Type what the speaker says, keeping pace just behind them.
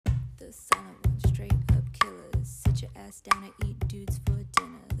killers, silent ones, straight up killers. Sit your ass down and eat dudes for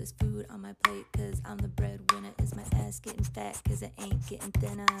dinner. There's food on my plate cause I'm the breadwinner. Is my ass getting fat cause it ain't getting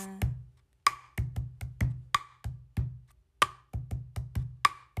thinner?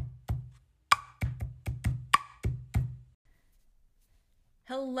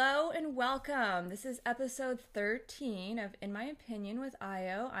 Hello and welcome. This is episode 13 of In My Opinion with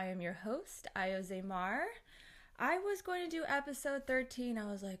Ayo. I am your host, Ayo Zaymar. I was going to do episode 13.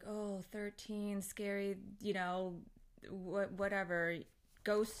 I was like, 13, scary, whatever,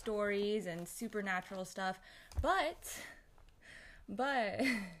 ghost stories and supernatural stuff. But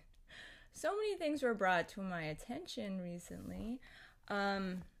so many things were brought to my attention recently.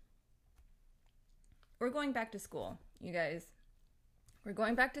 We're going back to school, you guys. We're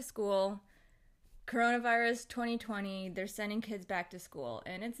going back to school. Coronavirus 2020, they're sending kids back to school,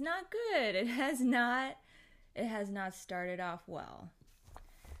 and it's not good. It has not started off well.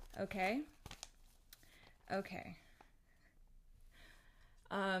 Okay.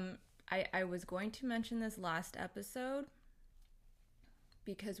 I was going to mention this last episode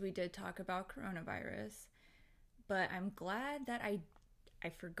because we did talk about coronavirus, but I'm glad that I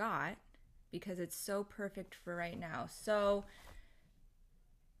forgot because it's so perfect for right now. So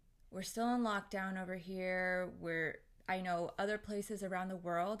we're still in lockdown over here. I know other places around the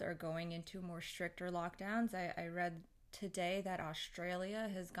world are going into more stricter lockdowns. I read today that Australia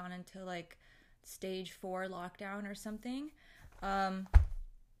has gone into like stage 4 lockdown or something. And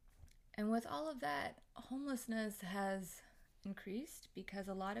with all of that, homelessness has increased because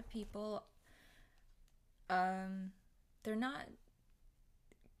a lot of people, they're not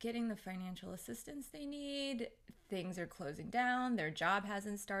getting the financial assistance they need. Things are closing down. Their job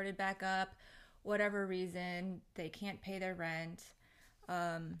hasn't started back up. Whatever reason, they can't pay their rent.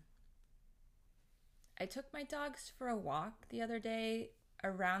 I took my dogs for a walk the other day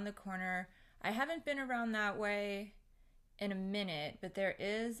around the corner. I haven't been around that way in a minute, but there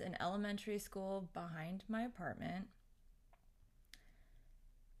is an elementary school behind my apartment.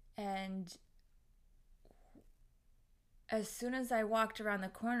 And as soon as I walked around the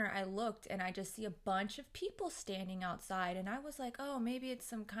corner, I looked and I just see a bunch of people standing outside. And I was like, oh, maybe it's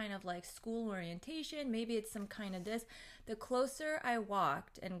some kind of like school orientation. Maybe it's some kind of this. The closer I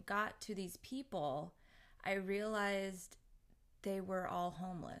walked and got to these people, I realized they were all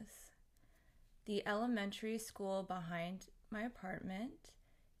homeless. The elementary school behind my apartment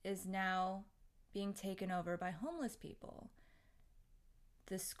is now being taken over by homeless people.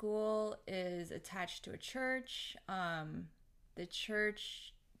 The school is attached to a church. The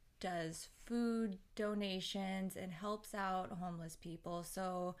church does food donations and helps out homeless people.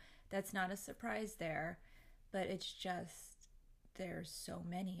 So that's not a surprise there. But it's just, there's so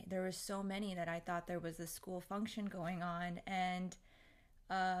many. There was so many that I thought there was a school function going on. And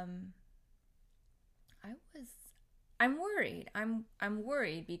I'm worried. I'm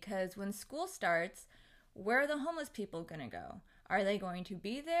worried because when school starts, where are the homeless people going to go? Are they going to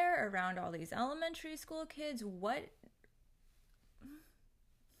be there around all these elementary school kids?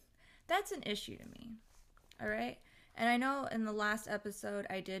 That's an issue to me. All right? And I know in the last episode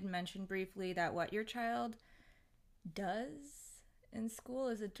I did mention briefly that what your child does in school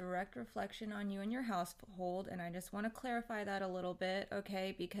is a direct reflection on you and your household. And I just want to clarify that a little bit,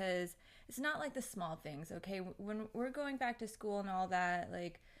 okay? Because it's not like the small things, okay? When we're going back to school and all that,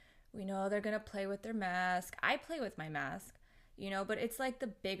 like, we know they're going to play with their mask. I play with my mask. But it's like the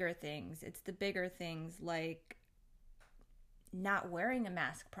bigger things. It's the bigger things like not wearing a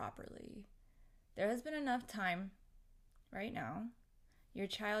mask properly. There has been enough time right now. Your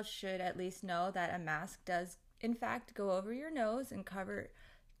child should at least know that a mask does, in fact, go over your nose and cover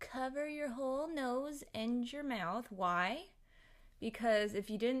your whole nose and your mouth. Why? Because if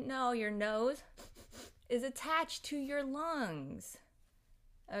you didn't know, your nose is attached to your lungs.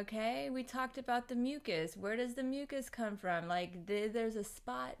 Okay, we talked about the mucus. Where does the mucus come from? Like, there's a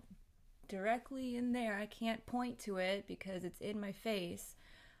spot directly in there. I can't point to it because it's in my face.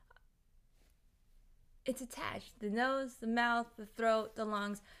 It's attached. The nose, the mouth, the throat, the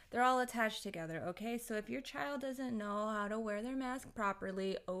lungs, they're all attached together, okay? So if your child doesn't know how to wear their mask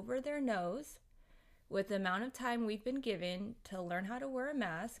properly over their nose, with the amount of time we've been given to learn how to wear a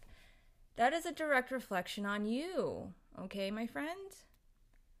mask, that is a direct reflection on you, okay, my friend?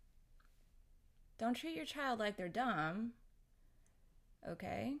 Don't treat your child like they're dumb,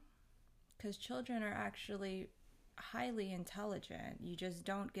 okay? Because children are actually highly intelligent. You just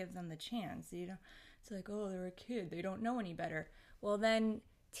don't give them the chance. It's like, oh, they're a kid. They don't know any better. Well, then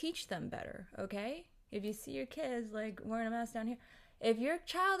teach them better, okay? If you see your kids like wearing a mask down here, If your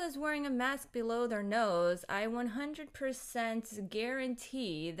child is wearing a mask below their nose, I 100%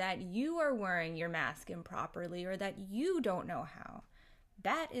 guarantee that you are wearing your mask improperly or that you don't know how.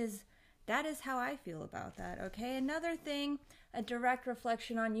 That is how I feel about that, okay? Another thing, a direct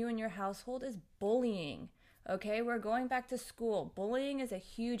reflection on you and your household is bullying. Okay, we're going back to school. Bullying is a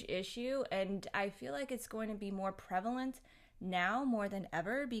huge issue, and I feel like it's going to be more prevalent now more than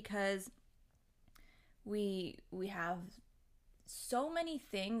ever because we have so many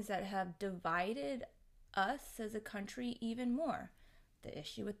things that have divided us as a country even more. The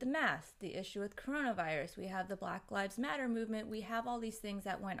issue with the mask, the issue with coronavirus, we have the Black Lives Matter movement, we have all these things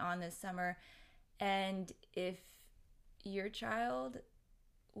that went on this summer. And if your child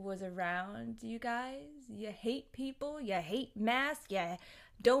was around you guys, you hate people, you hate masks, you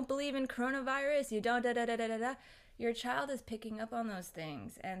don't believe in coronavirus, you don't your child is picking up on those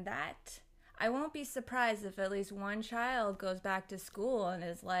things. And that, I won't be surprised if at least one child goes back to school and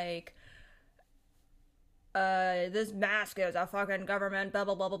is like, this mask is a fucking government, blah,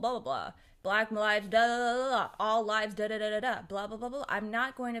 blah, blah, blah, blah, blah. Black lives, da, da, da, da, all lives, da, da, da, da, da, blah, blah, blah, blah. I'm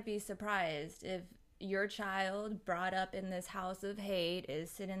not going to be surprised if your child brought up in this house of hate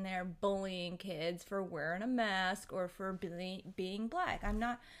is sitting there bullying kids for wearing a mask or for being black.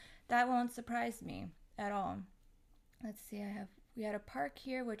 That won't surprise me at all. Let's see, we had a park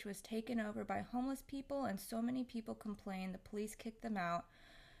here which was taken over by homeless people, and so many people complained. The police kicked them out.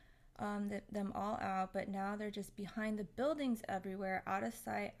 Them all out, but now they're just behind the buildings everywhere, out of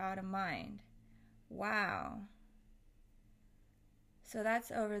sight, out of mind. Wow. So that's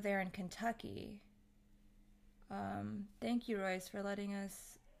over there in Kentucky. Thank you, Royce, for letting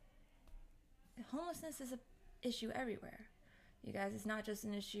us. Homelessness is an issue everywhere. You guys, it's not just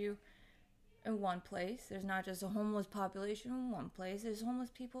an issue in one place. There's not just a homeless population in one place. There's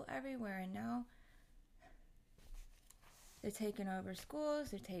homeless people everywhere, and now they're taking over schools,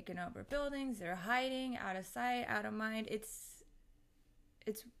 they're taking over buildings, they're hiding, out of sight, out of mind. It's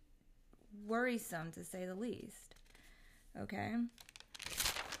worrisome, to say the least. Okay?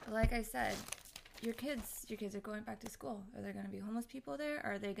 Like I said, your kids are going back to school. Are there going to be homeless people there?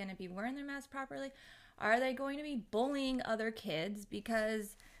 Are they going to be wearing their mask properly? Are they going to be bullying other kids?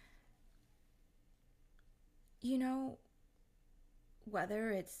 Because, you know,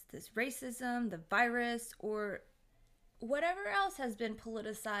 whether it's this racism, the virus, or whatever else has been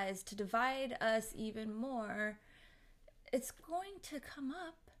politicized to divide us even more, it's going to come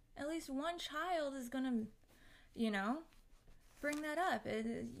up. At least one child is going to, bring that up.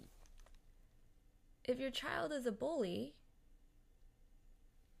 If your child is a bully,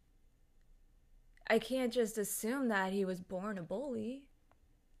 I can't just assume that he was born a bully.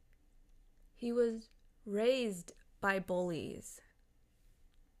 He was raised by bullies.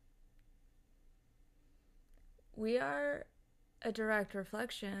 We are a direct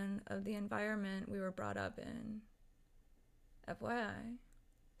reflection of the environment we were brought up in. FYI.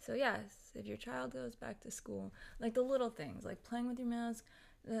 So yes, if your child goes back to school, like the little things, like playing with your mask,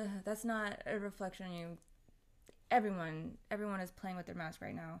 that's not a reflection on you. Everyone is playing with their mask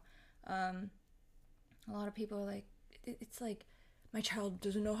right now. A lot of people are like, it's like, my child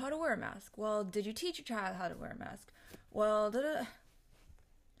doesn't know how to wear a mask. Well, did you teach your child how to wear a mask? Well, come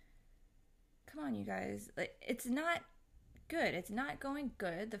on, you guys. It's not good. It's not going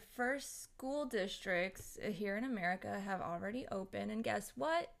good. The first school districts here in America have already opened, and guess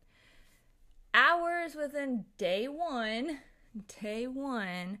what? Hours within day one,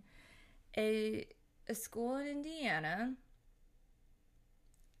 a school in Indiana,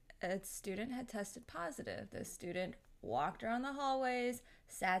 a student had tested positive. The student walked around the hallways,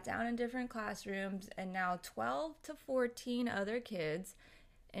 sat down in different classrooms, and now 12 to 14 other kids,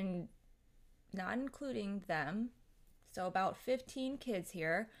 and not including them, so about 15 kids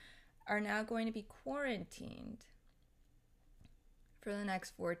here, are now going to be quarantined for the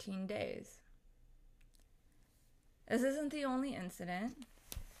next 14 days. This isn't the only incident,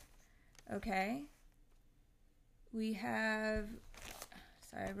 okay? We have,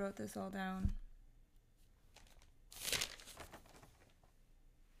 sorry, I wrote this all down.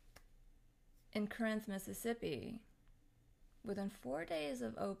 In Corinth, Mississippi, within 4 days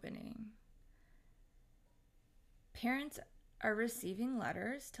of opening, parents are receiving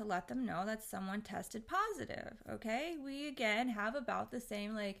letters to let them know that someone tested positive, okay? We, again, have about the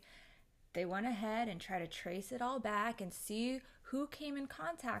same, they went ahead and tried to trace it all back and see who came in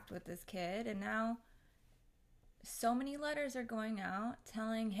contact with this kid, and now so many letters are going out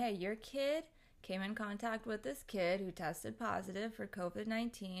telling, hey, your kid came in contact with this kid who tested positive for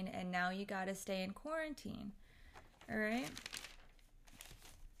COVID-19, and now you got to stay in quarantine. All right?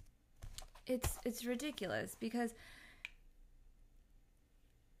 It's ridiculous because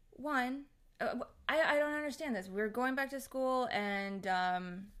one, I don't understand this. We're going back to school, and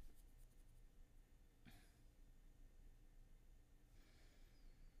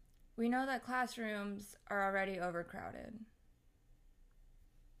we know that classrooms are already overcrowded.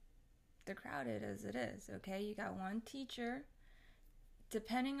 They're crowded as it is, okay? You got one teacher.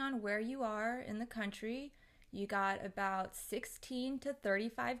 Depending on where you are in the country, you got about 16 to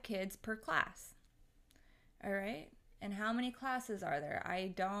 35 kids per class. All right? And how many classes are there?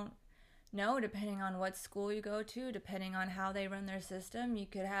 I don't know, depending on what school you go to, depending on how they run their system. You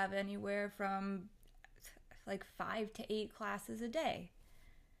could have anywhere from like 5 to 8 classes a day.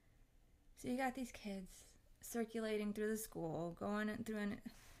 So you got these kids circulating through the school, going through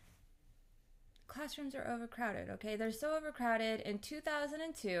classrooms are overcrowded, okay? They're so overcrowded. In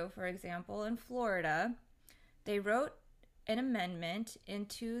 2002, for example, in Florida, they wrote an amendment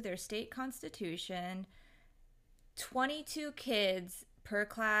into their state constitution, 22 kids per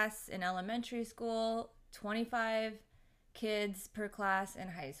class in elementary school, 25 kids per class in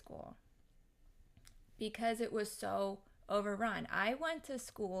high school, because it was so overrun. I went to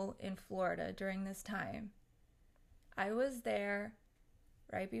school in Florida during this time. I was there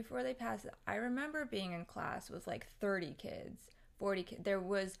right before they passed it. I remember being in class with like 30 kids, 40 kids. There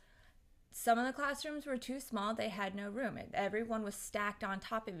was, some of the classrooms were too small. They had no room. Everyone was stacked on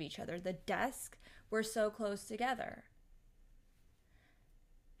top of each other. The desks were so close together.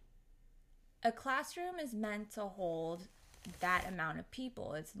 A classroom is meant to hold that amount of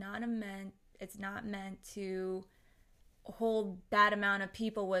people. It's not meant to hold that amount of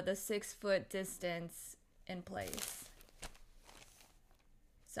people with a 6-foot distance in place.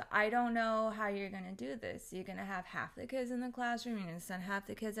 So I don't know how you're going to do this. You're going to have half the kids in the classroom. You're going to send half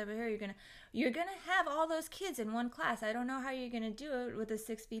the kids over here. You're going to have all those kids in one class. I don't know how you're going to do it with a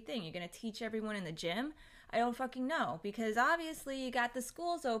 6 feet thing. You're going to teach everyone in the gym? I don't fucking know. Because obviously you got the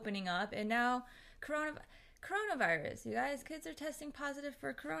schools opening up, and now coronavirus. You guys, kids are testing positive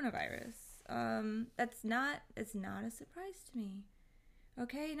for coronavirus. It's not a surprise to me.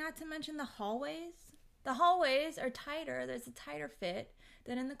 Okay, not to mention the hallways. The hallways are tighter. There's a tighter fit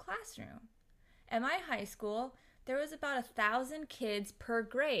than in the classroom. At my high school, there was about 1,000 kids per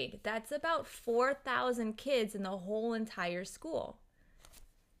grade. That's about 4,000 kids in the whole entire school.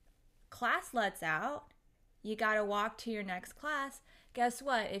 Class lets out. You gotta walk to your next class. Guess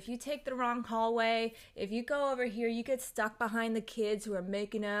what? If you take the wrong hallway, if you go over here, you get stuck behind the kids who are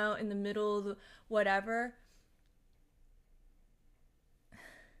making out in the middle of the whatever.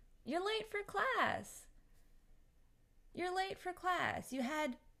 You're late for class. You're late for class. You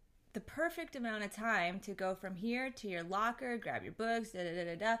had the perfect amount of time to go from here to your locker, grab your books,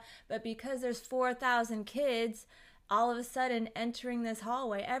 but because there's 4,000 kids all of a sudden entering this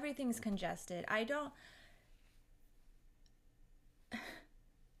hallway, everything's congested. I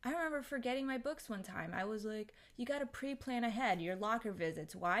remember forgetting my books one time. I was like, you got to pre-plan ahead your locker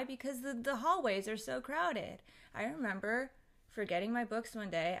visits. Why? Because the hallways are so crowded. I remember forgetting my books one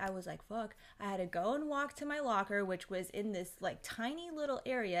day. I was like, fuck. I had to go and walk to my locker, which was in this like tiny little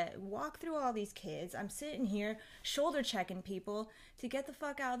area, walk through all these kids. I'm sitting here shoulder checking people to get the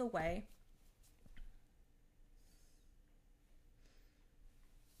fuck out of the way.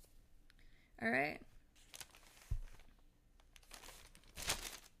 All right.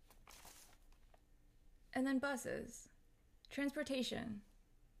 And then buses. Transportation.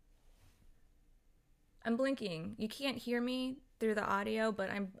 I'm blinking. You can't hear me through the audio, but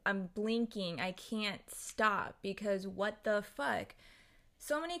I'm blinking. I can't stop because what the fuck?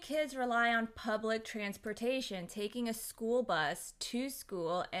 So many kids rely on public transportation, taking a school bus to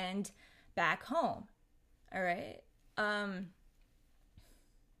school and back home. All right? How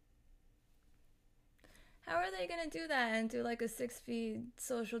are they going to do that and do like a 6 feet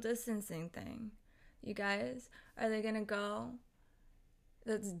social distancing thing? You guys, are they going to go?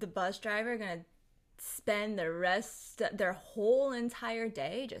 The bus driver going to spend the rest, their whole entire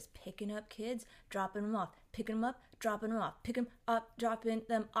day just picking up kids, dropping them off, picking them up, dropping them off, picking them up, dropping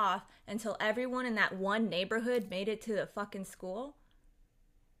them off until everyone in that one neighborhood made it to the fucking school?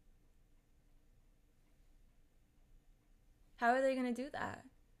 How are they going to do that?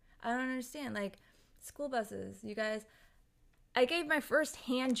 I don't understand. Like, school buses, you guys. I gave my first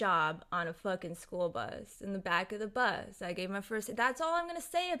hand job on a fucking school bus, in the back of the bus. I gave my first, that's all I'm going to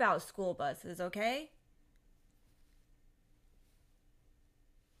say about school buses, okay?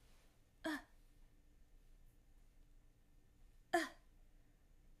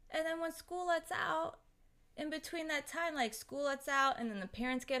 And then when school lets out, in between that time, like school lets out and then the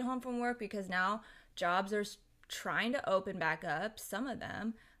parents get home from work because now jobs are trying to open back up, some of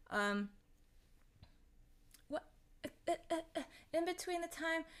them. in between the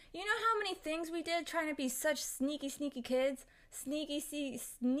time, you know how many things we did trying to be such sneaky kids? Sneaky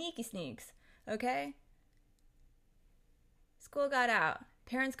sneaks, okay? School got out,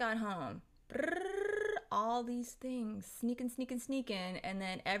 parents got home, all these things, sneaking, and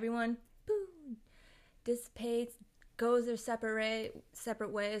then everyone, boom, dissipates, goes their separate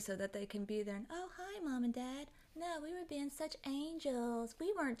ways so that they can be there. And, oh, hi, Mom and Dad. No, we were being such angels.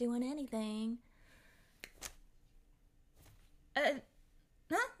 We weren't doing anything. If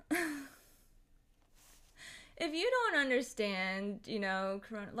you don't understand,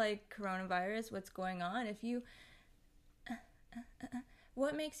 coronavirus, what's going on,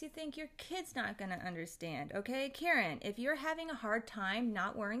 what makes you think your kid's not going to understand? Okay, Karen, if you're having a hard time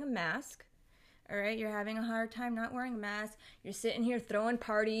not wearing a mask, all right, you're having a hard time not wearing a mask, you're sitting here throwing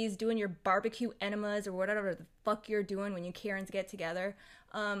parties, doing your barbecue enemas or whatever the fuck you're doing when you Karens get together,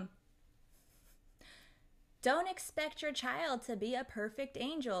 don't expect your child to be a perfect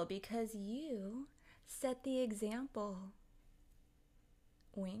angel because you set the example.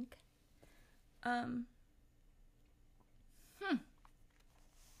 Wink.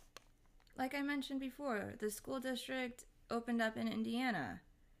 Like I mentioned before, the school district opened up in Indiana.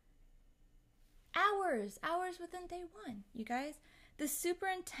 Hours within day one, you guys. The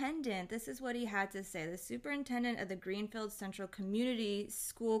superintendent, this is what he had to say. The superintendent of the Greenfield Central Community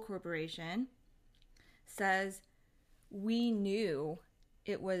School Corporation says, we knew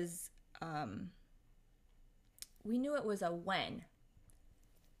it was a when.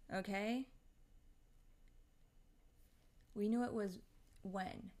 Okay? We knew it was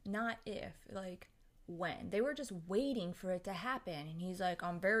when, not if, like when. They were just waiting for it to happen. And he's like,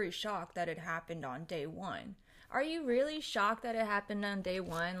 I'm very shocked that it happened on day one. Are you really shocked that it happened on day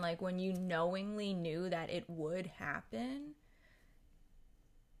one? Like when you knowingly knew that it would happen?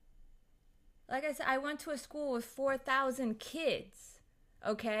 Like I said, I went to a school with 4,000 kids,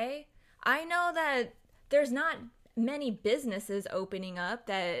 okay? I know that there's not many businesses opening up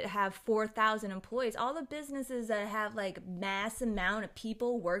that have 4,000 employees. All the businesses that have like mass amount of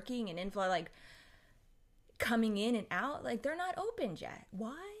people working and inflow, like coming in and out, like they're not open yet.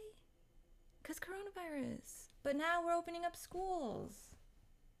 Why? Because coronavirus. But now we're opening up schools.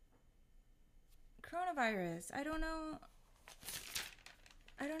 Coronavirus. I don't know.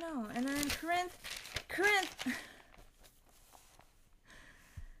 And then Corinth.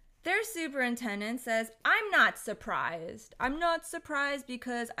 Their superintendent says, I'm not surprised. I'm not surprised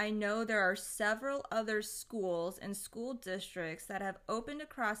because I know there are several other schools and school districts that have opened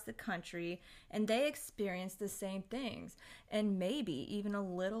across the country and they experienced the same things and maybe even a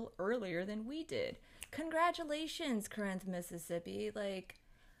little earlier than we did. Congratulations, Corinth, Mississippi.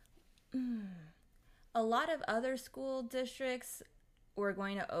 A lot of other school districts were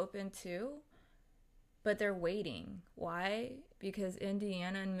going to open too. But they're waiting. Why? Because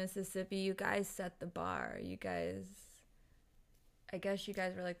Indiana and Mississippi, you guys set the bar. I guess you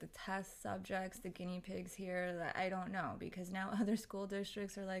guys were like the test subjects, the guinea pigs here. I don't know. Because now other school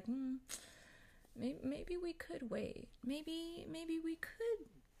districts are like, maybe we could wait. Maybe we could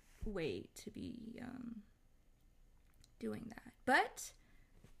wait to be doing that. But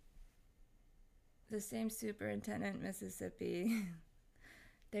the same superintendent, Mississippi...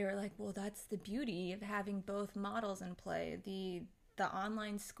 They were like, well, that's the beauty of having both models in play, the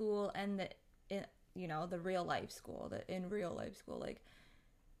online school and the real life school, in real life school. Like,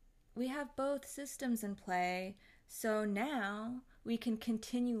 we have both systems in play, so now we can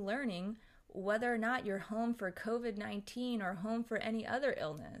continue learning whether or not you're home for COVID-19 or home for any other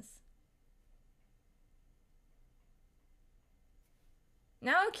illness.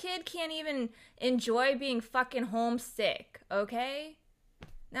 Now a kid can't even enjoy being fucking homesick, okay?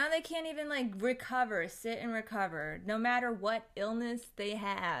 Now they can't even sit and recover, no matter what illness they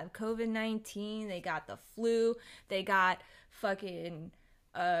have. COVID-19, they got the flu, they got fucking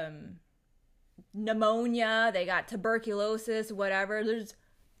pneumonia, they got tuberculosis, whatever. There's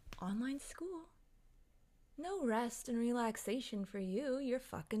online school. No rest and relaxation for you. You're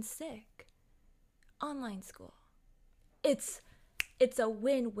fucking sick. Online school. It's a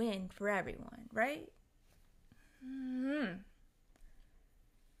win-win for everyone, right?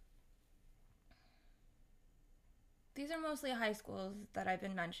 These are mostly high schools that I've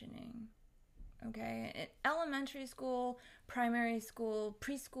been mentioning, okay? Elementary school, primary school,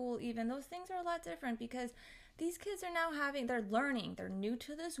 preschool even, those things are a lot different because these kids are now they're learning. They're new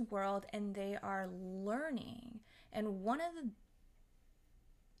to this world and they are learning. And one of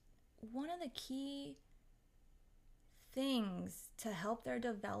the key things to help their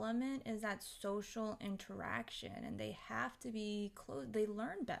development is that social interaction, and they have to be close. They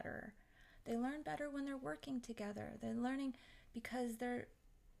learn better. They learn better when they're working together. They're learning because they're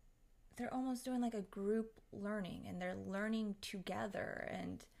almost doing like a group learning, and they're learning together,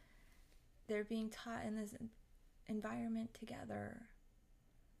 and they're being taught in this environment together.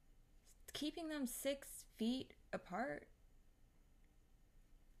 Keeping them 6 feet apart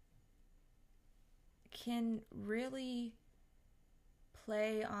can really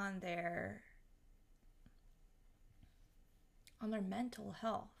play on their mental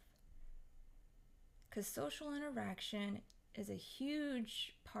health, because social interaction is a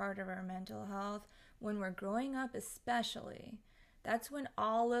huge part of our mental health when we're growing up, especially. That's when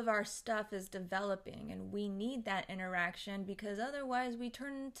all of our stuff is developing, and we need that interaction, because otherwise we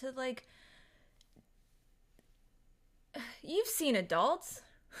turn into like, you've seen adults.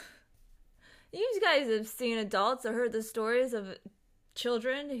 You guys have seen adults or heard the stories of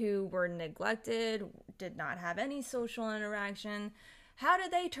children who were neglected, did not have any social interaction. How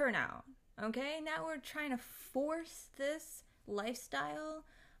did they turn out? Okay, now we're trying to force this lifestyle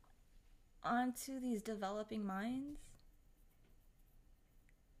onto these developing minds.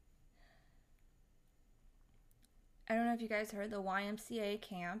 I don't know if you guys heard, the YMCA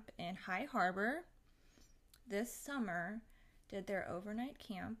camp in High Harbor this summer did their overnight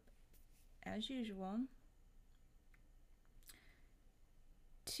camp as usual.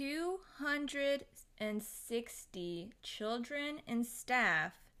 260 children and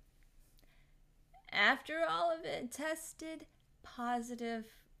staff, after all of it, tested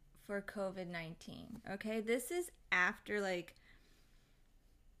positive for COVID-19. Okay, this is after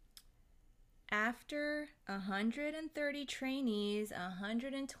 130 trainees,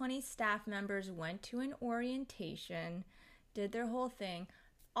 120 staff members went to an orientation, did their whole thing.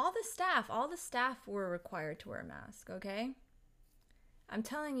 All the staff were required to wear a mask, okay? I'm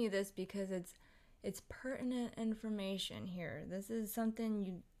telling you this because it's pertinent information here. This is something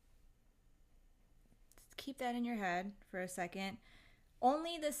you keep that in your head for a second.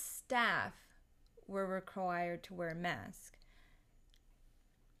 Only the staff were required to wear a mask.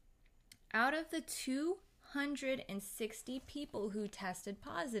 Out of the 260 people who tested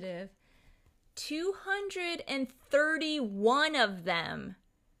positive, 231 of them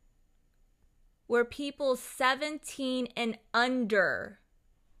were people 17 and under.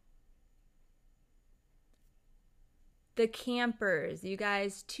 The campers, you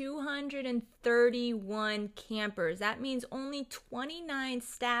guys, 231 campers. That means only 29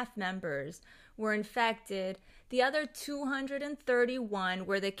 staff members were infected. The other 231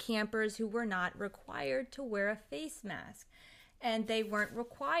 were the campers who were not required to wear a face mask. And they weren't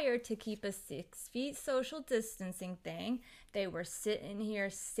required to keep a 6 feet social distancing thing. They were sitting here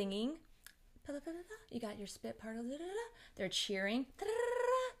singing. You got your spit particle. They're cheering.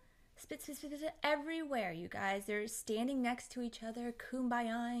 Spit, spit, spit, spit, everywhere, you guys. They're standing next to each other,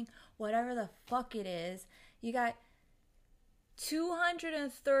 kumbayaing, whatever the fuck it is. You got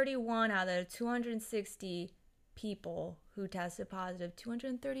 231 out of the 260 people who tested positive.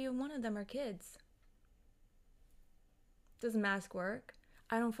 231 of them are kids. Does a mask work?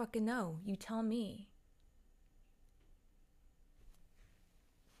 I don't fucking know. You tell me.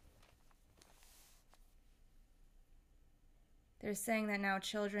 They're saying that now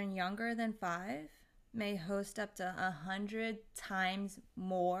children younger than 5 may host up to 100 times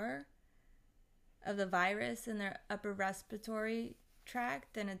more of the virus in their upper respiratory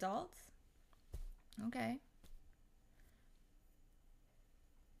tract than adults. Okay.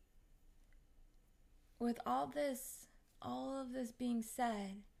 With all of this being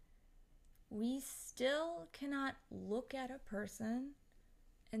said, we still cannot look at a person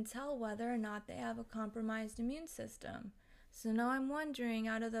and tell whether or not they have a compromised immune system. So now I'm wondering,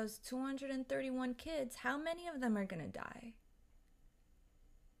 out of those 231 kids, how many of them are going to die?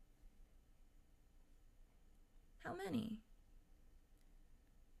 How many?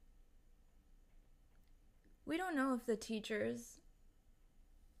 We don't know if the teachers,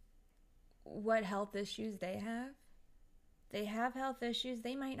 what health issues they have. They have health issues.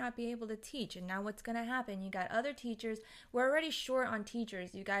 They might not be able to teach. And now what's going to happen? You got other teachers. We're already short on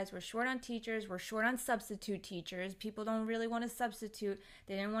teachers. You guys, we're short on teachers. We're short on substitute teachers. People don't really want to substitute.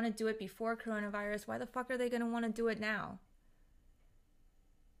 They didn't want to do it before coronavirus. Why the fuck are they going to want to do it now?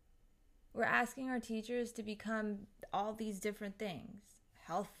 We're asking our teachers to become all these different things.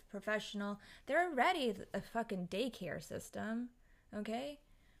 Health professional. They're already a fucking daycare system. Okay?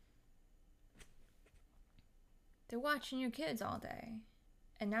 They're watching your kids all day.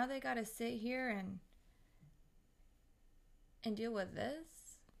 And now they got to sit here and deal with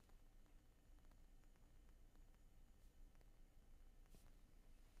this?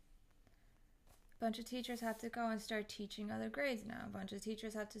 bunch of teachers have to go and start teaching other grades now. A bunch of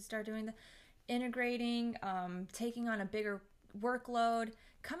teachers have to start doing the integrating, taking on a bigger workload,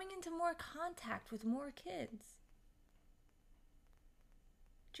 coming into more contact with more kids.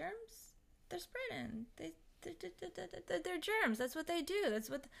 Germs, they're spreading. They're germs. That's what they do.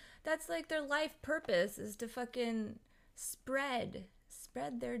 That's like their life purpose, is to fucking spread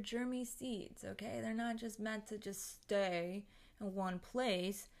their germy seeds, okay? They're not just meant to just stay in one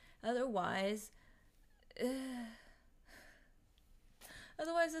place. Otherwise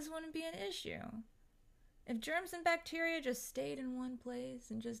this wouldn't be an issue. If germs and bacteria just stayed in one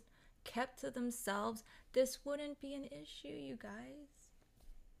place and just kept to themselves, this wouldn't be an issue, you guys.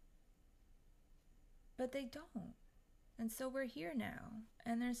 But they don't. And so we're here now.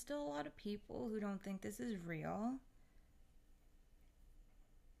 And there's still a lot of people who don't think this is real.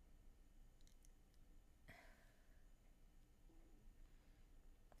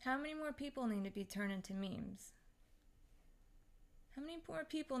 How many more people need to be turned into memes? How many more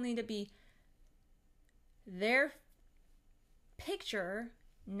people need to be their picture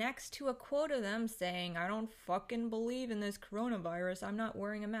next to a quote of them saying, I don't fucking believe in this coronavirus, I'm not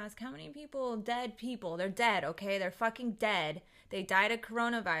wearing a mask? How many people, dead people, they're dead, okay? They're fucking dead. They died of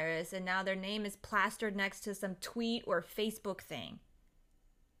coronavirus, and now their name is plastered next to some tweet or Facebook thing.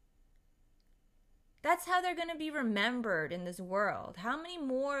 That's how they're going to be remembered in this world. How many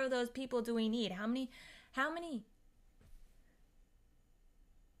more of those people do we need? How many?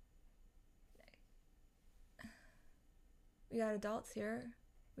 We got adults here.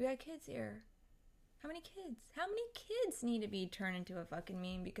 We got kids here. How many kids? How many kids need to be turned into a fucking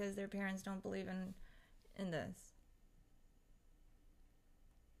meme because their parents don't believe in this?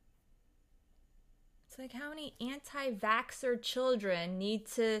 It's like, how many anti-vaxxer children need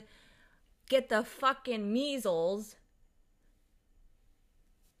to get the fucking measles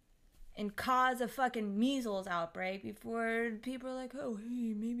and cause a fucking measles outbreak before people are like, oh,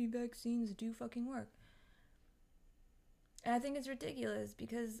 hey, maybe vaccines do fucking work? And I think it's ridiculous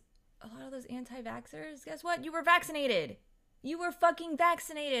because a lot of those anti-vaxxers, guess what? You were vaccinated. You were fucking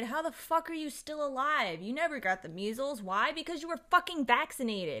vaccinated. How the fuck are you still alive? You never got the measles. Why? Because you were fucking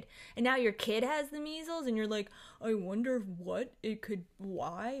vaccinated. And now your kid has the measles and you're like, I wonder what it could,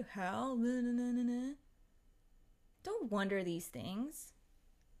 why, how, Don't wonder these things.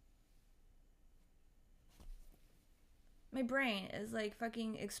 My brain is like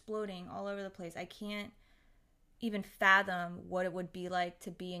fucking exploding all over the place. I can't even fathom what it would be like to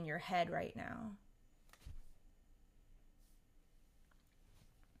be in your head right now.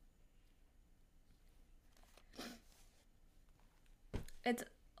 It's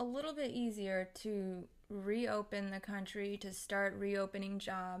a little bit easier to reopen the country, to start reopening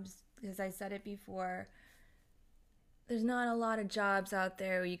jobs, because I said it before. There's not a lot of jobs out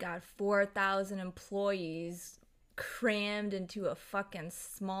there where you got 4,000 employees crammed into a fucking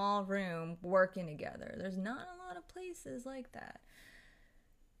small room working together. There's not a lot of places like that.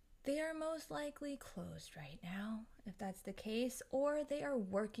 They are most likely closed right now, if that's the case, or they are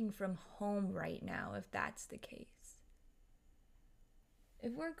working from home right now, if that's the case.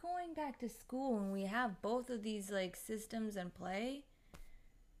 If we're going back to school and we have both of these like systems in play,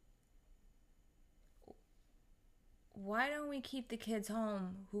 why don't we keep the kids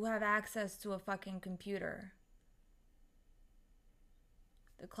home who have access to a fucking computer?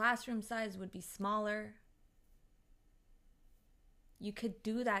 The classroom size would be smaller. You could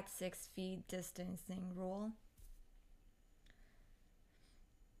do that 6 feet distancing rule.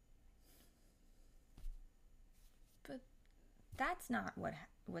 But that's not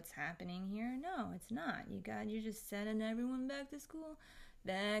what's happening here. No, it's not. You're just sending everyone back to school.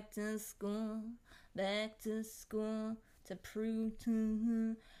 Back to school. Back to school. To prove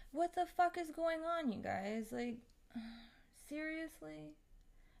to... What the fuck is going on, you guys? Like, seriously?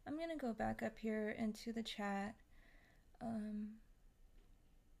 I'm gonna go back up here into the chat.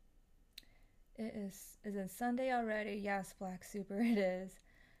 Is it Sunday already? Yes, Black Super, it is.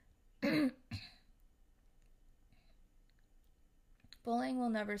 Bullying will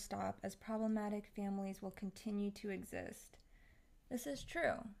never stop as problematic families will continue to exist. This is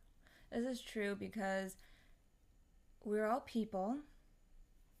true. This is true because we're all people.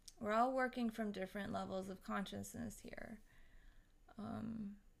 We're all working from different levels of consciousness here.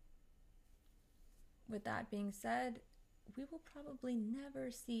 With that being said, we will probably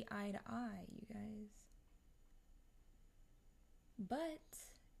never see eye to eye, you guys. But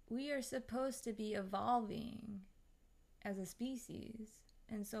we are supposed to be evolving as a species.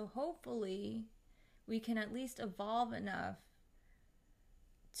 And so hopefully we can at least evolve enough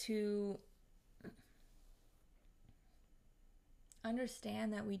to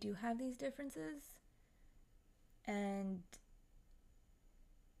understand that we do have these differences and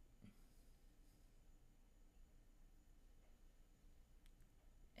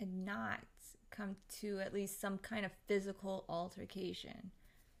not come to at least some kind of physical altercation,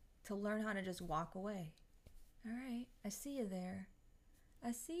 to learn how to just walk away. All right, I see you there.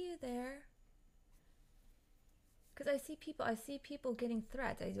 I see you there. Because I see people getting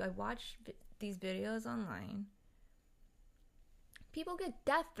threats. I watch these videos online. People get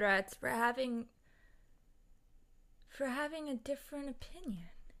death threats for having a different opinion.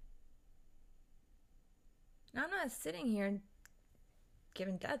 Now, I'm not sitting here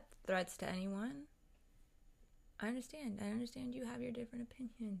giving death threats to anyone. I understand you have your different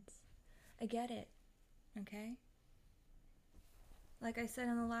opinions. I get it. Okay? Like I said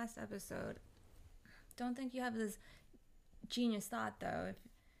in the last episode, don't think you have this genius thought, though.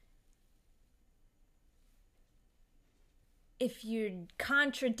 If you're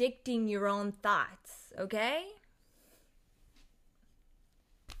contradicting your own thoughts, okay?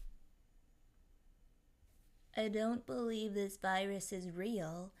 I don't believe this virus is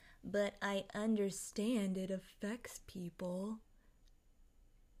real, but I understand it affects people.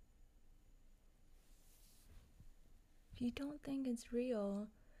 If you don't think it's real,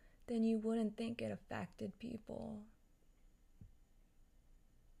 then you wouldn't think it affected people.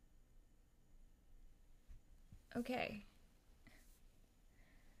 Okay.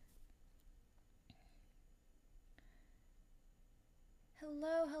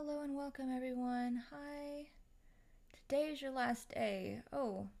 Hello, and welcome, everyone. Hi. Today is your last day.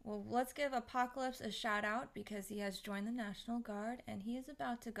 Oh, well, let's give Apocalypse a shout out because he has joined the National Guard and he is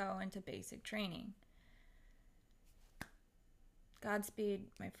about to go into basic training. Godspeed,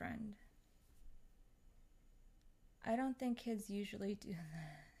 my friend. I don't think kids usually do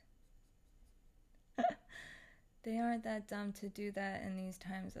that. They aren't that dumb to do that in these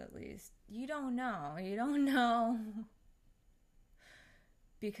times, at least. You don't know.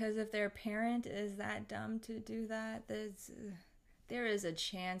 Because if their parent is that dumb to do that, there is a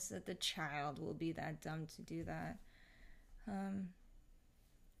chance that the child will be that dumb to do that.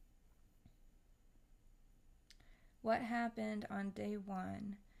 What happened on day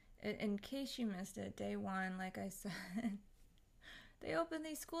one? In case you missed it, day one, like I said, they opened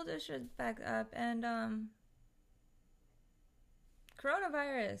these school districts back up and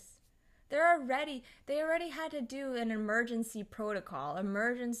coronavirus. They already had to do an emergency protocol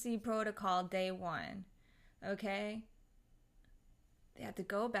day one, okay? They had to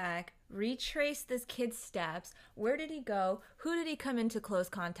go back, retrace this kid's steps. Where did he go? Who did he come into close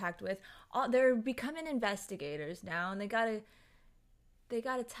contact with? They're becoming investigators now, and they gotta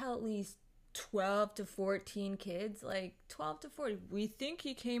tell at least 12 to 14 kids, like 12 to 40. We think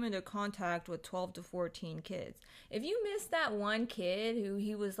he came into contact with 12 to 14 kids. If you missed that one kid who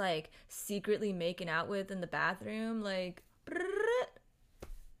he was like secretly making out with in the bathroom, like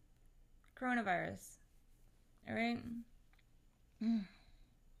coronavirus. All right?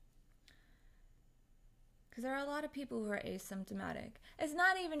 Because there are a lot of people who are asymptomatic. It's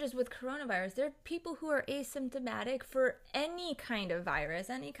not even just with coronavirus. There are people who are asymptomatic for any kind of virus,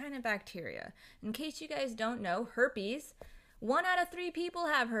 any kind of bacteria. In case you guys don't know, herpes, 1 out of 3 people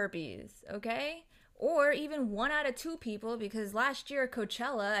have herpes, okay? Or even 1 out of 2 people, because last year at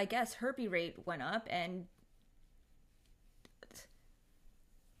Coachella, I guess herpes rate went up, and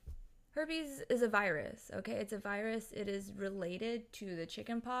herpes is a virus, okay? It's a virus. It is related to the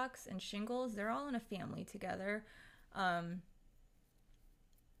chickenpox and shingles. They're all in a family together.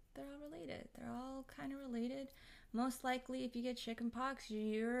 They're all related. They're all kind of related. Most likely, if you get chickenpox,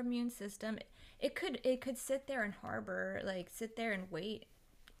 your immune system, it could sit there and sit there and wait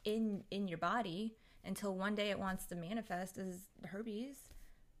in your body until one day it wants to manifest as herpes.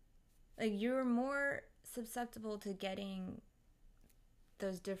 Like, you're more susceptible to getting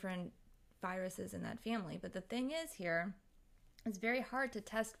those different viruses in that family. But the thing is here, it's very hard to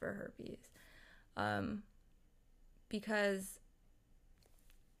test for herpes because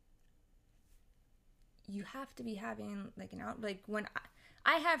you have to be having like an when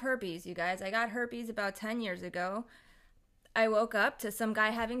I have herpes, you guys. I got herpes about 10 years ago. I woke up to some guy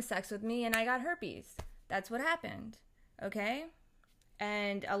having sex with me and I got herpes. That's what happened. Okay?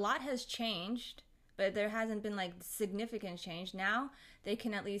 And a lot has changed, but there hasn't been like significant change. Now they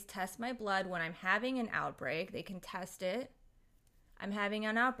can at least test my blood when I'm having an outbreak. They can test it. I'm having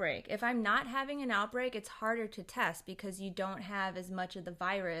an outbreak. If I'm not having an outbreak, it's harder to test because you don't have as much of the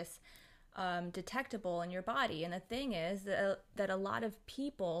virus detectable in your body. And the thing is that a lot of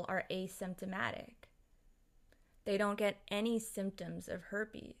people are asymptomatic. They don't get any symptoms of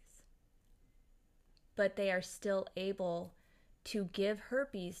herpes, but they are still able to give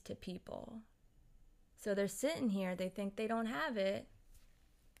herpes to people. So they're sitting here, they think they don't have it.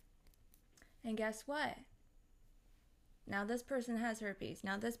 And guess what? Now this person has herpes.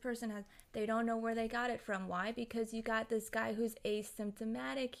 Now this person has, they don't know where they got it from. Why? Because you got this guy who's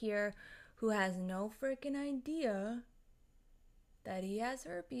asymptomatic here who has no freaking idea that he has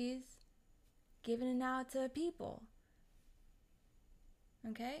herpes, giving it out to people.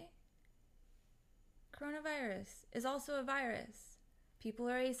 Okay? Coronavirus is also a virus. People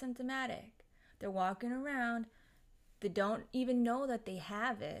are asymptomatic. They're walking around. They don't even know that they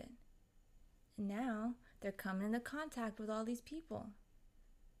have it. And now they're coming into contact with all these people.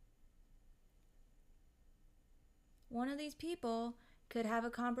 One of these people could have a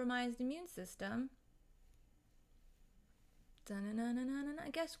compromised immune system.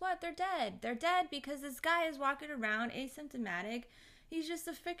 Guess what? They're dead. They're dead because this guy is walking around asymptomatic. He's just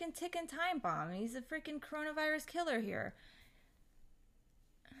a freaking ticking time bomb. He's a freaking coronavirus killer here.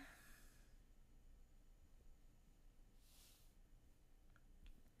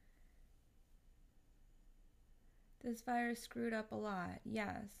 This virus screwed up a lot.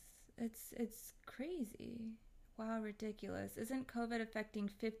 Yes, it's crazy. Wow, ridiculous. Isn't COVID affecting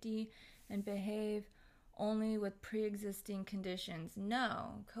 50 and behave only with pre-existing conditions?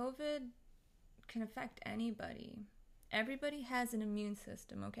 No, COVID can affect anybody. Everybody has an immune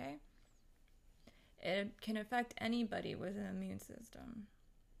system, okay? It can affect anybody with an immune system.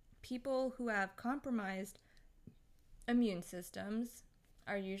 People who have compromised immune systems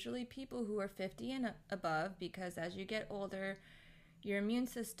are usually people who are 50 and above, because as you get older, your immune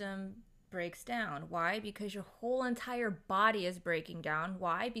system breaks down. Why? Because your whole entire body is breaking down.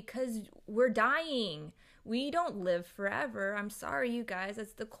 Why? Because we're dying. We don't live forever. I'm sorry, you guys.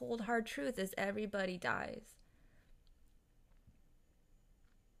 That's the cold, hard truth, is everybody dies.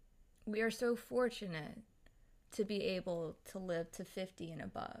 We are so fortunate to be able to live to 50 and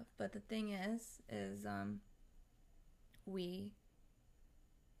above. But the thing is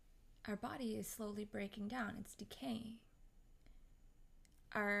our body is slowly breaking down. It's decaying.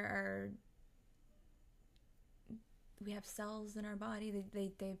 We have cells in our body,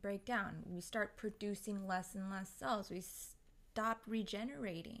 they break down. We start producing less and less cells. We stop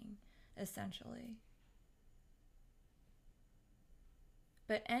regenerating, essentially.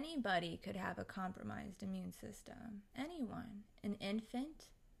 But anybody could have a compromised immune system. Anyone. An infant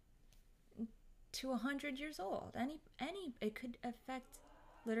to 100 years old. It could affect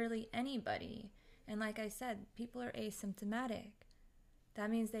literally anybody. And like I said, people are asymptomatic. That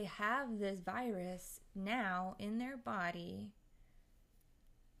means they have this virus now in their body.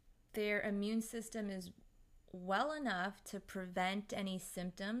 Their immune system is well enough to prevent any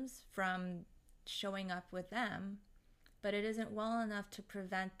symptoms from showing up with them, but it isn't well enough to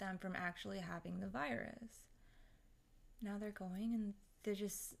prevent them from actually having the virus. Now they're going and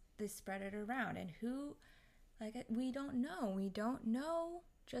they spread it around. And we don't know. We don't know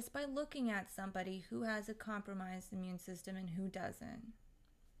just by looking at somebody who has a compromised immune system and who doesn't.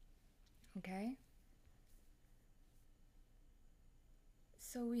 Okay?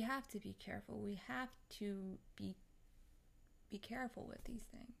 So we have to be careful. We have to be careful with these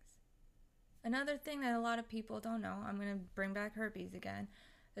things. Another thing that a lot of people don't know, I'm going to bring back herpes again.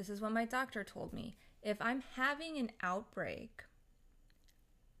 This is what my doctor told me. If I'm having an outbreak,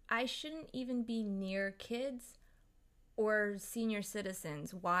 I shouldn't even be near kids or senior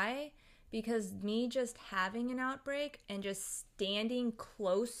citizens. Why? Because me just having an outbreak and just standing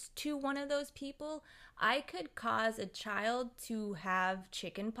close to one of those people, I could cause a child to have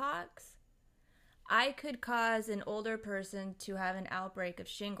chicken pox. I could cause an older person to have an outbreak of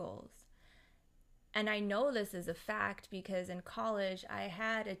shingles. And I know this is a fact because in college I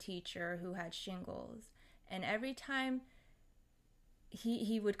had a teacher who had shingles. And every time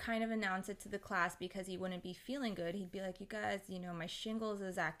he would kind of announce it to the class because he wouldn't be feeling good. He'd be like, you guys, my shingles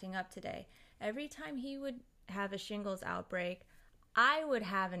is acting up today. Every time he would have a shingles outbreak, I would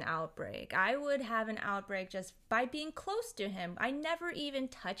have an outbreak. I would have an outbreak just by being close to him. I never even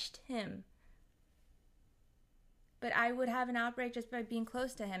touched him. But I would have an outbreak just by being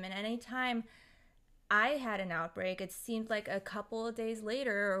close to him. And anytime I had an outbreak, it seemed like a couple of days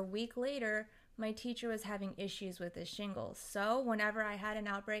later or a week later, my teacher was having issues with his shingles. So whenever I had an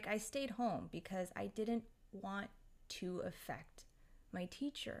outbreak, I stayed home because I didn't want to affect my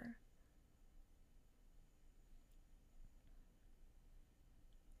teacher.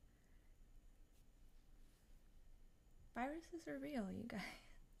 Viruses are real, you guys.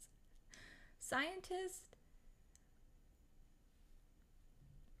 Scientists,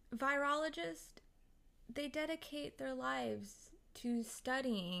 virologists, they dedicate their lives to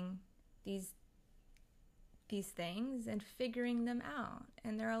studying these these things and figuring them out.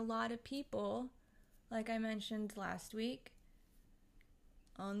 And there are a lot of people, like I mentioned last week,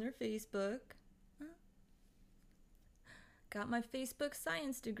 on their Facebook. Got my Facebook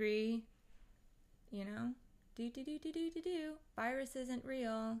science degree. You know, do. Virus isn't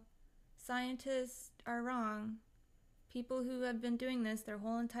real. Scientists are wrong. People who have been doing this their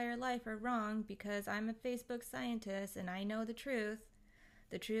whole entire life are wrong because I'm a Facebook scientist and I know the truth.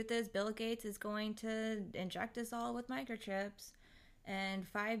 The truth is Bill Gates is going to inject us all with microchips and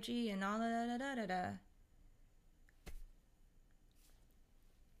 5G and all da.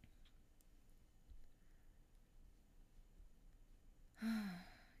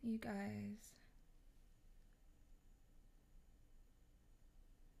 You guys.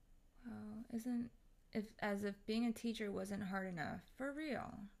 Wow, as if being a teacher wasn't hard enough. For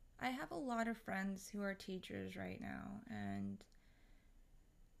real. I have a lot of friends who are teachers right now, and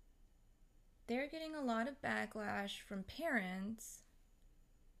they're getting a lot of backlash from parents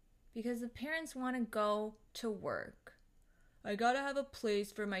because the parents want to go to work. I gotta have a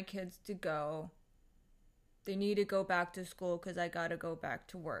place for my kids to go. They need to go back to school because I gotta go back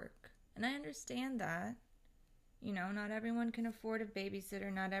to work. And I understand that. You know, not everyone can afford a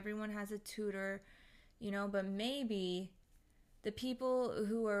babysitter. Not everyone has a tutor. You know, but maybe the people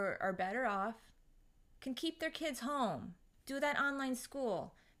who are better off can keep their kids home. Do that online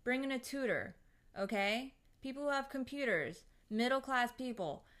school. Bring in a tutor. Okay? People who have computers. Middle-class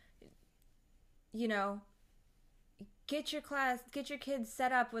people. You know, get your kids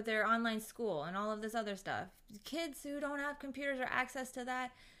set up with their online school and all of this other stuff. Kids who don't have computers or access to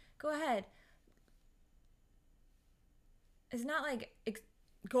that, go ahead. It's not like,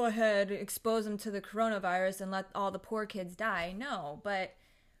 go ahead, expose them to the coronavirus and let all the poor kids die. No, but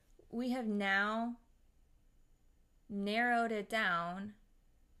we have now narrowed it down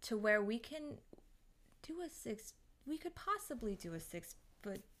to where we can do we could possibly do a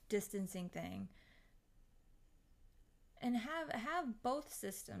 6-foot distancing thing and have both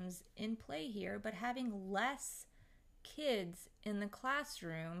systems in play here, but having less kids in the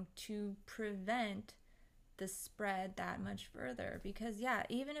classroom to prevent the spread that much further. Because yeah,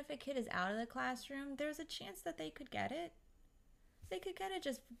 even if a kid is out of the classroom, there's a chance that they could get it. They could get it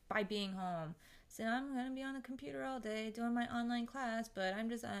just by being home. So I'm going to be on the computer all day doing my online class, but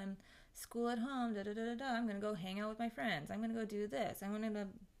I'm school at home, I'm going to go hang out with my friends. I'm going to go do this. I'm going to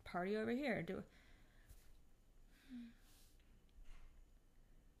party over here.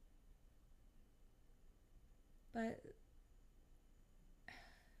 But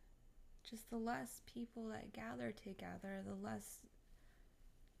just the less people that gather together, the less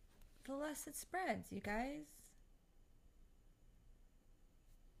it spreads, you guys.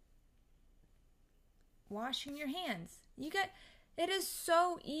 Washing your hands. It is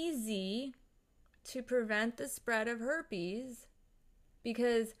so easy to prevent the spread of herpes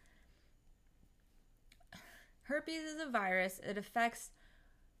because herpes is a virus. It affects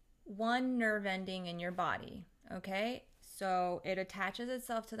one nerve ending in your body, okay? So it attaches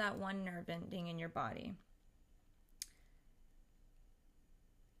itself to that one nerve ending in your body.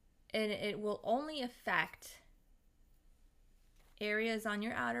 And it will only affect areas on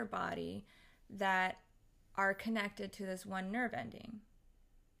your outer body that are connected to this one nerve ending.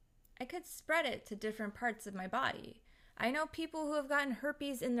 I could spread it to different parts of my body. I know people who have gotten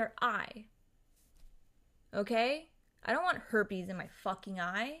herpes in their eye. Okay? I don't want herpes in my fucking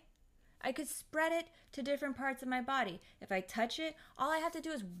eye. I could spread it to different parts of my body. If I touch it, all I have to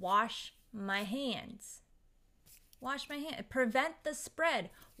do is wash my hands. Wash my hands. Prevent the spread.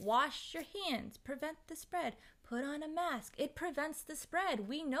 Wash your hands. Prevent the spread. Put on a mask. It prevents the spread.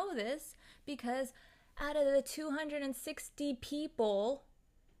 We know this because out of the 260 people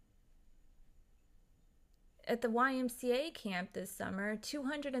at the YMCA camp this summer,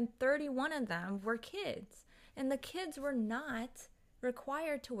 231 of them were kids. And the kids were not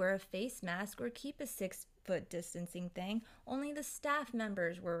required to wear a face mask or keep a 6-foot distancing thing. Only the staff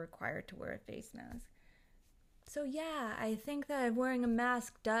members were required to wear a face mask. So yeah, I think that wearing a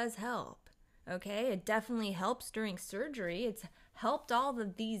mask does help. Okay, it definitely helps during surgery. It's helped all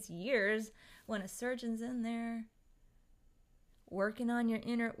of these years when a surgeon's in there working on your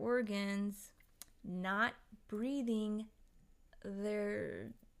inner organs, not breathing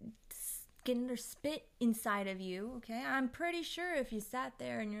getting their spit inside of you, okay? I'm pretty sure if you sat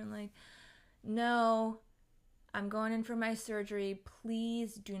there and you're like, no, I'm going in for my surgery,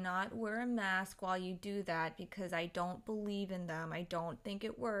 please do not wear a mask while you do that because I don't believe in them. I don't think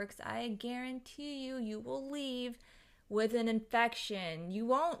it works. I guarantee you will leave with an infection. You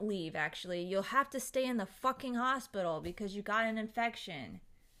won't leave, actually. You'll have to stay in the fucking hospital because you got an infection.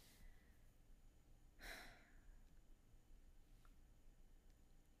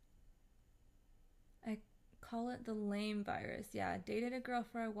 call it the lame virus. Yeah, dated a girl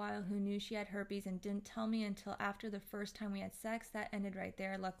for a while who knew she had herpes and didn't tell me until after the first time we had sex. That ended right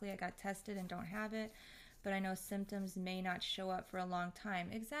there. Luckily, I got tested and don't have it, but I know symptoms may not show up for a long time.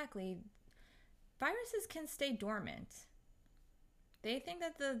 Exactly. Viruses can stay dormant. They think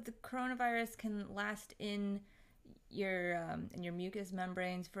that the coronavirus can last in your mucous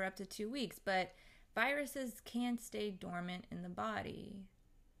membranes for up to 2 weeks, but viruses can stay dormant in the body.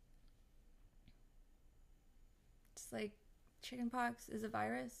 Just like chickenpox is a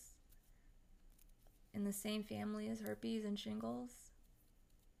virus in the same family as herpes and shingles.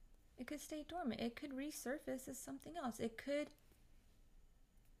 It could stay dormant. It could resurface as something else. It could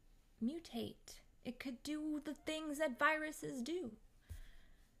mutate. It could do the things that viruses do.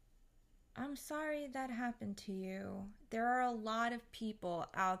 I'm sorry that happened to you. There are a lot of people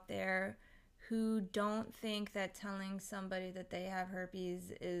out there who don't think that telling somebody that they have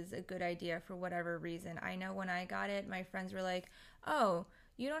herpes is a good idea for whatever reason. I know when I got it, my friends were like, oh,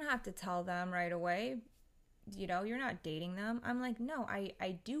 you don't have to tell them right away. You know, you're not dating them. I'm like, no,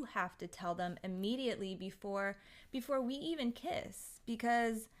 I do have to tell them immediately before we even kiss,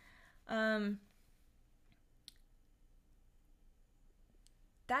 because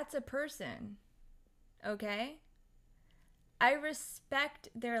that's a person, okay? I respect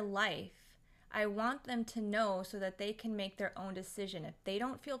their life. I want them to know so that they can make their own decision. If they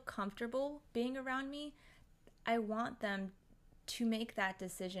don't feel comfortable being around me, I want them to make that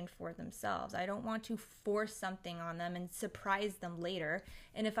decision for themselves. I don't want to force something on them and surprise them later.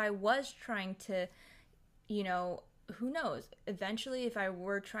 And if I was trying to, you know, who knows, eventually if I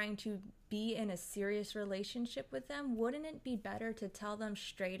were trying to be in a serious relationship with them, wouldn't it be better to tell them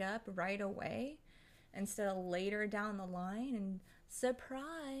straight up right away instead of later down the line and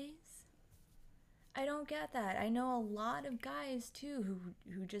surprise? I don't get that. I know a lot of guys too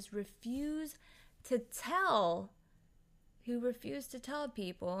who just refuse to tell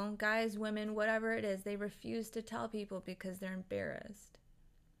people, guys, women, whatever it is, they refuse to tell people because they're embarrassed.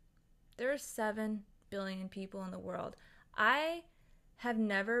 There are 7 billion people in the world. I have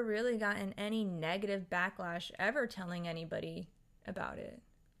never really gotten any negative backlash ever telling anybody about it.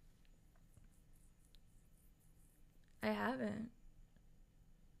 I haven't.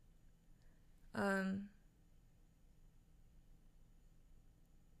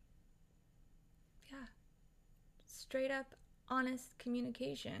 Yeah. Straight up honest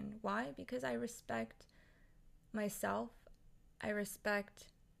communication. Why? Because I respect myself. I respect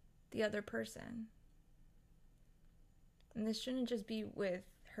the other person. And this shouldn't just be with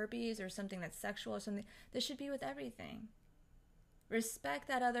herpes or something that's sexual or something. This should be with everything. Respect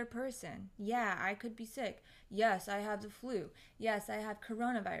that other person. Yeah, I could be sick. Yes, I have the flu. Yes, I have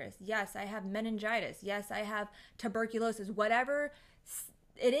coronavirus. Yes, I have meningitis. Yes, I have tuberculosis. Whatever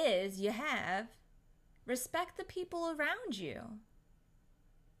it is you have, respect the people around you.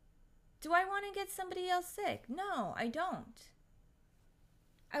 Do I want to get somebody else sick? No, I don't.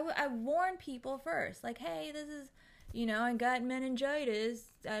 I warn people first. Like, hey, this is, you know, I got meningitis.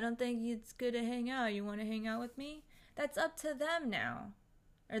 I don't think it's good to hang out. You want to hang out with me? That's up to them now.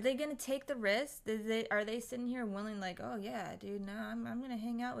 Are they going to take the risk? Are they sitting here willing, like, oh yeah, dude, no, I'm going to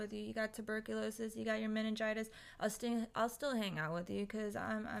hang out with you. You got tuberculosis, you got your meningitis. I'll still hang out with you because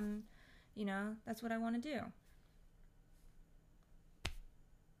I'm, you know, that's what I want to do.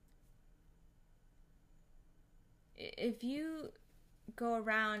 If you go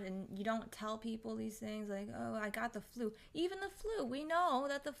around and you don't tell people these things, like, oh, I got the flu. Even the flu, we know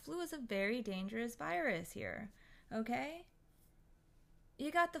that the flu is a very dangerous virus here. Okay?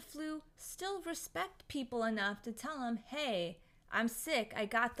 You got the flu, still respect people enough to tell them, hey, I'm sick, I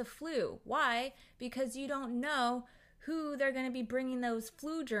got the flu. Why? Because you don't know who they're going to be bringing those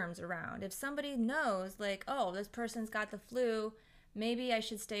flu germs around. If somebody knows, like, oh, this person's got the flu, maybe I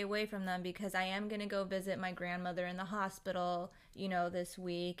should stay away from them because I am going to go visit my grandmother in the hospital, you know, this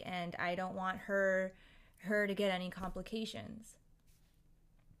week, and I don't want her to get any complications.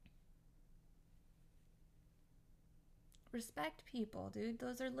 Respect people, dude.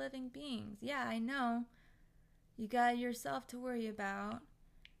 Those are living beings. Yeah, I know. You got yourself to worry about.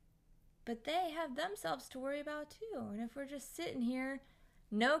 But they have themselves to worry about too. And if we're just sitting here,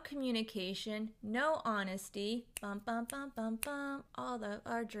 no communication, no honesty, bum, bum, bum, bum, bum, all of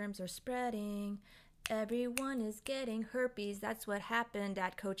our germs are spreading. Everyone is getting herpes. That's what happened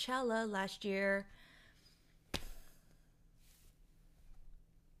at Coachella last year.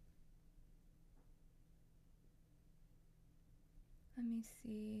 Let me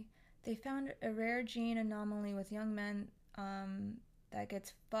see. They found a rare gene anomaly with young men that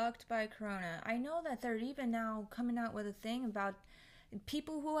gets fucked by corona. I know that they're even now coming out with a thing about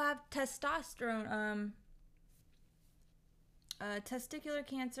people who have testosterone testicular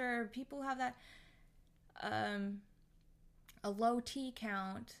cancer, people who have that, a low T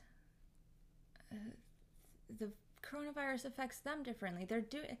count, the coronavirus affects them differently. They're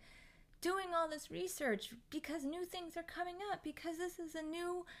doing all this research because new things are coming up, because this is a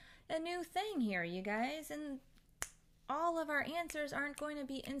new thing here, you guys, and all of our answers aren't going to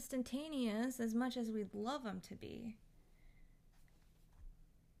be instantaneous as much as we'd love them to be.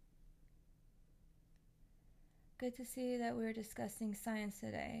 Good to see that we're discussing science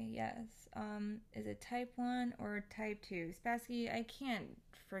today. Yes. Is it type 1 or type 2? Spassky, I can't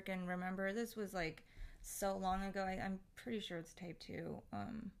freaking remember. This was like so long ago. I'm pretty sure it's type 2.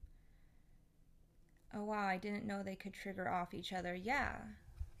 Oh, wow. I didn't know they could trigger off each other. Yeah.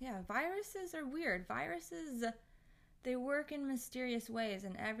 Yeah. Viruses are weird. Viruses, they work in mysterious ways,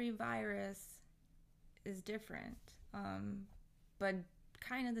 and every virus is different. But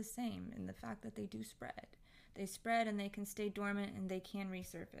kind of the same in the fact that they do spread. They spread and they can stay dormant and they can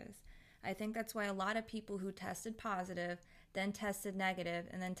resurface. I think that's why a lot of people who tested positive, then tested negative,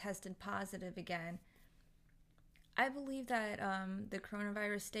 and then tested positive again, I believe that the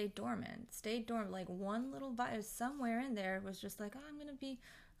coronavirus stayed dormant. Like one little virus somewhere in there was just like, oh, I'm going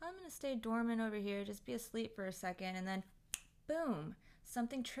to stay dormant over here, just be asleep for a second, and then boom,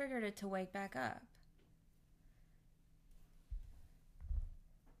 something triggered it to wake back up.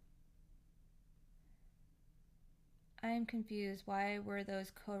 I am confused. Why were those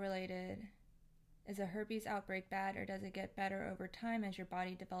correlated? Is a herpes outbreak bad, or does it get better over time as your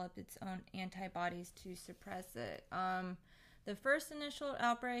body develops its own antibodies to suppress it? The first initial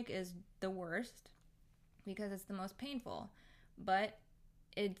outbreak is the worst because it's the most painful, but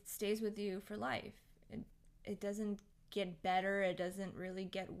it stays with you for life. It doesn't get better. It doesn't really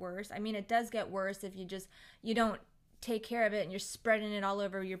get worse. I mean, it does get worse if you don't take care of it and you're spreading it all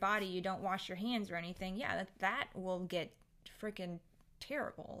over your body, you don't wash your hands or anything. Yeah, that will get freaking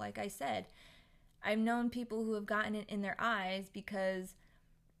terrible. Like I said, I've known people who have gotten it in their eyes because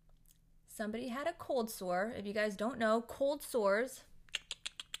somebody had a cold sore. If you guys don't know, cold sores,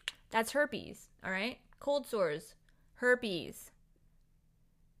 that's herpes, all right? Cold sores, herpes.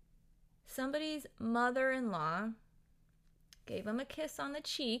 Somebody's mother-in-law gave them a kiss on the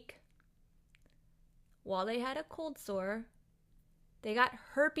cheek while they had a cold sore. They got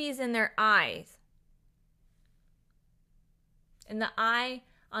herpes in their eyes. In the eye,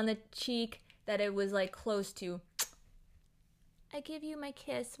 on the cheek that it was like close to. I give you my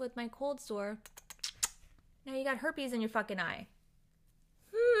kiss with my cold sore. Now you got herpes in your fucking eye.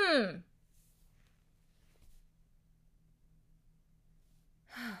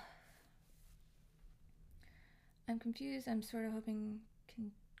 I'm confused. I'm sort of hoping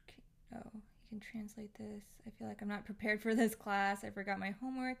can translate this. I feel like I'm not prepared for this class. I forgot my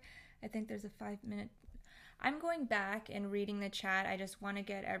homework. I think there's a 5-minute. I'm going back and reading the chat. I just want to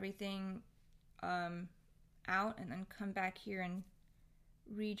get everything out and then come back here and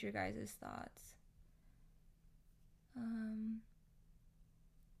read your guys' thoughts.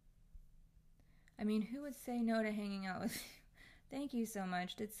 I mean, who would say no to hanging out with you? Thank you so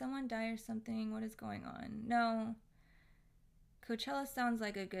much. Did someone die or something? What is going on? No. Coachella sounds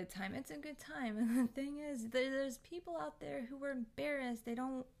like a good time. It's a good time. And the thing is, there's people out there who are embarrassed. They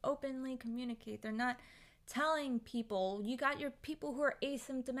don't openly communicate. They're not telling people. You got your people who are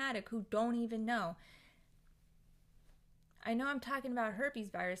asymptomatic, who don't even know. I know I'm talking about herpes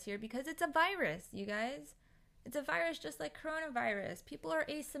virus here because it's a virus, you guys. It's a virus just like coronavirus. People are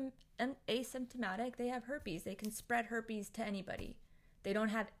asymptomatic. They have herpes. They can spread herpes to anybody. They don't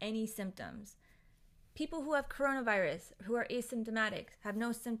have any symptoms. People who have coronavirus, who are asymptomatic, have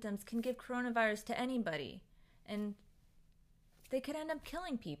no symptoms, can give coronavirus to anybody. And they could end up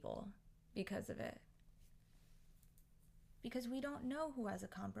killing people because of it. Because we don't know who has a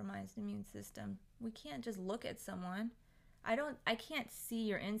compromised immune system. We can't just look at someone. I can't see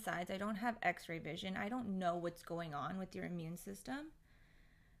your insides. I don't have x-ray vision. I don't know what's going on with your immune system.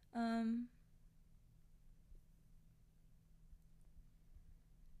 A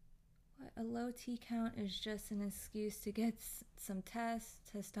low T count is just an excuse to get some tests.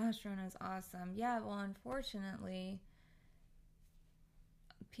 Testosterone is awesome. Yeah, well, unfortunately,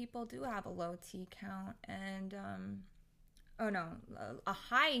 people do have a low T count. And, a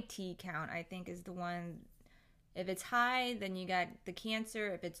high T count, I think, is the one. If it's high, then you got the cancer.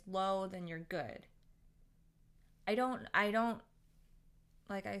 If it's low, then you're good. I don't,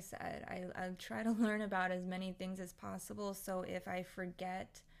 like I said, I try to learn about as many things as possible. So if I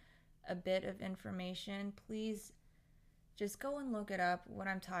forget a bit of information, please just go and look it up, what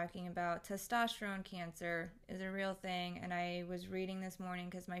I'm talking about. Testosterone cancer is a real thing, and I was reading this morning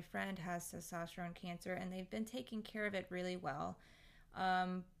because my friend has testosterone cancer, and they've been taking care of it really well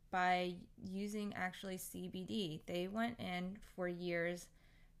by using actually CBD. They went in for years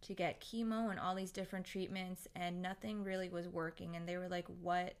to get chemo and all these different treatments, and nothing really was working, and they were like,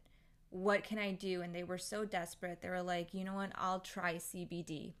 what can I do? And they were so desperate. They were like, you know what, I'll try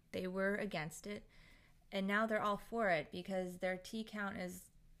CBD. They were against it. And now they're all for it because their T count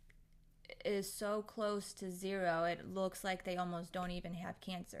is so close to zero. It looks like they almost don't even have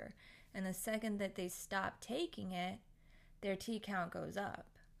cancer. And the second that they stop taking it, their T count goes up.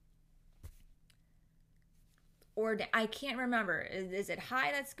 Or I can't remember. Is it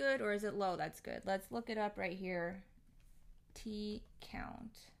high that's good or is it low that's good? Let's look it up right here. T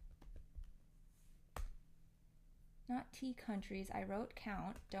count. Not T countries. I wrote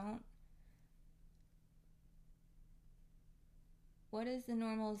count. Don't. What is the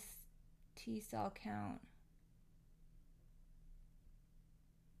normal T cell count?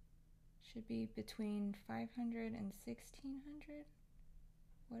 Should be between 500 and 1600.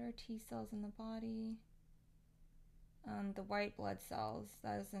 What are T cells in the body? The white blood cells.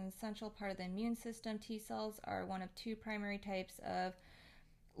 That is an essential part of the immune system. T cells are one of two primary types of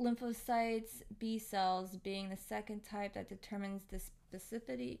lymphocytes, B cells being the second type that determines the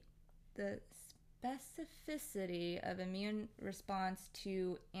specificity of immune response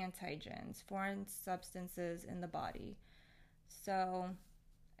to antigens, foreign substances in the body. So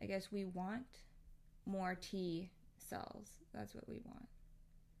I guess we want more T cells. That's what we want.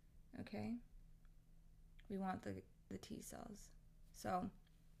 Okay? We want the T cells. So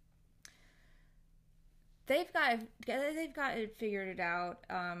they've got it figured out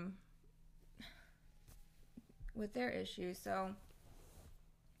with their issue. So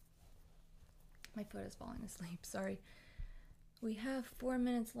my foot is falling asleep. Sorry. We have 4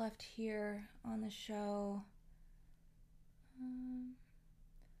 minutes left here on the show.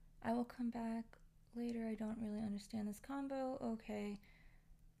 I will come back later. I don't really understand this combo. Okay.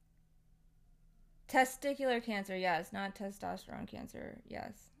 Testicular cancer, yes. Not testosterone cancer,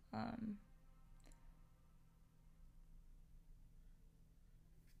 yes.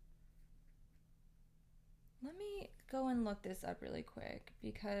 Let me go and look this up really quick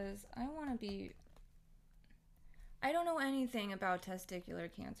because I don't know anything about testicular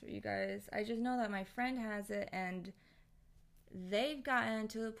cancer, you guys. I just know that my friend has it, and they've gotten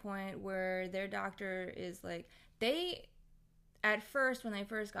to the point where their doctor is like, at first, when they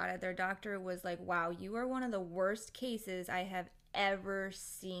first got it, their doctor was like, wow, you are one of the worst cases I have ever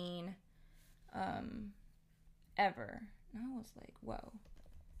seen, ever. And I was like, whoa,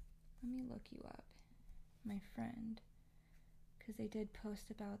 let me look you up, my friend, because they did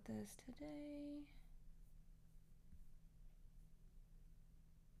post about this today.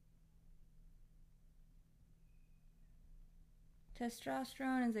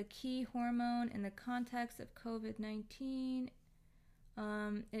 Testosterone is a key hormone in the context of COVID-19.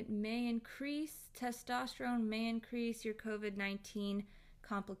 Testosterone may increase your COVID-19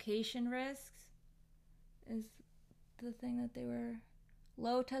 complication risks, is the thing that they were.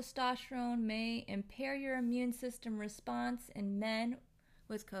 Low testosterone may impair your immune system response in men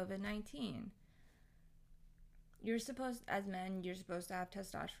with COVID-19. As men, you're supposed to have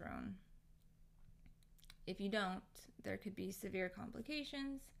testosterone. If you don't, there could be severe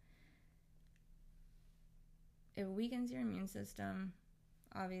complications. It weakens your immune system,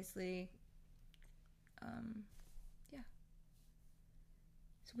 obviously. Yeah.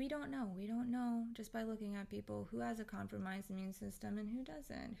 So we don't know. We don't know just by looking at people who has a compromised immune system and who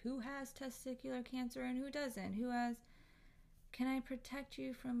doesn't. Who has testicular cancer and who doesn't. Can I protect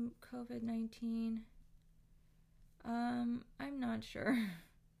you from COVID-19? I'm not sure.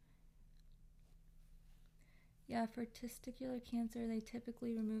 Yeah, for testicular cancer, they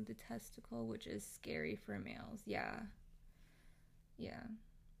typically remove the testicle, which is scary for males. Yeah.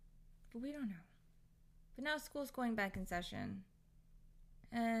 But we don't know. But now school's going back in session.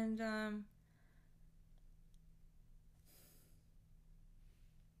 And,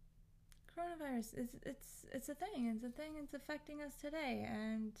 coronavirus, it's a thing. It's a thing. It's affecting us today.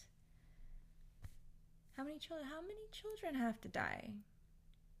 And how many children have to die?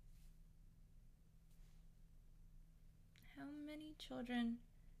 How many children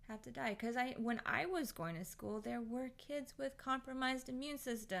have to die? Because when I was going to school, there were kids with compromised immune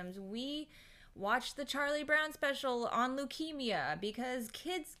systems. We watched the Charlie Brown special on leukemia because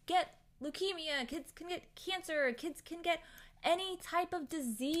kids get leukemia, kids can get cancer, kids can get any type of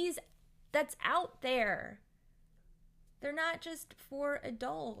disease that's out there. They're not just for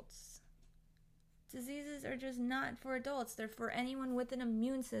adults. diseases are just not for adults. They're for anyone with an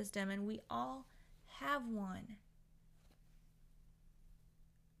immune system, and we all have one.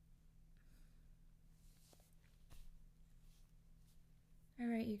 All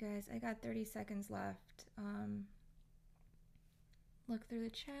right, you guys, I got 30 seconds left. Look through the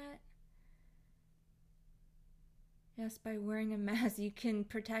chat. Yes, by wearing a mask. You can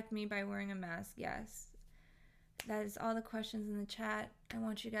protect me by wearing a mask. Yes. That is all the questions in the chat. I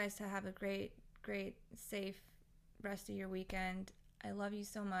want you guys to have a great, safe rest of your weekend. I love you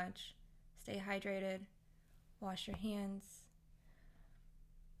so much. Stay hydrated. Wash your hands.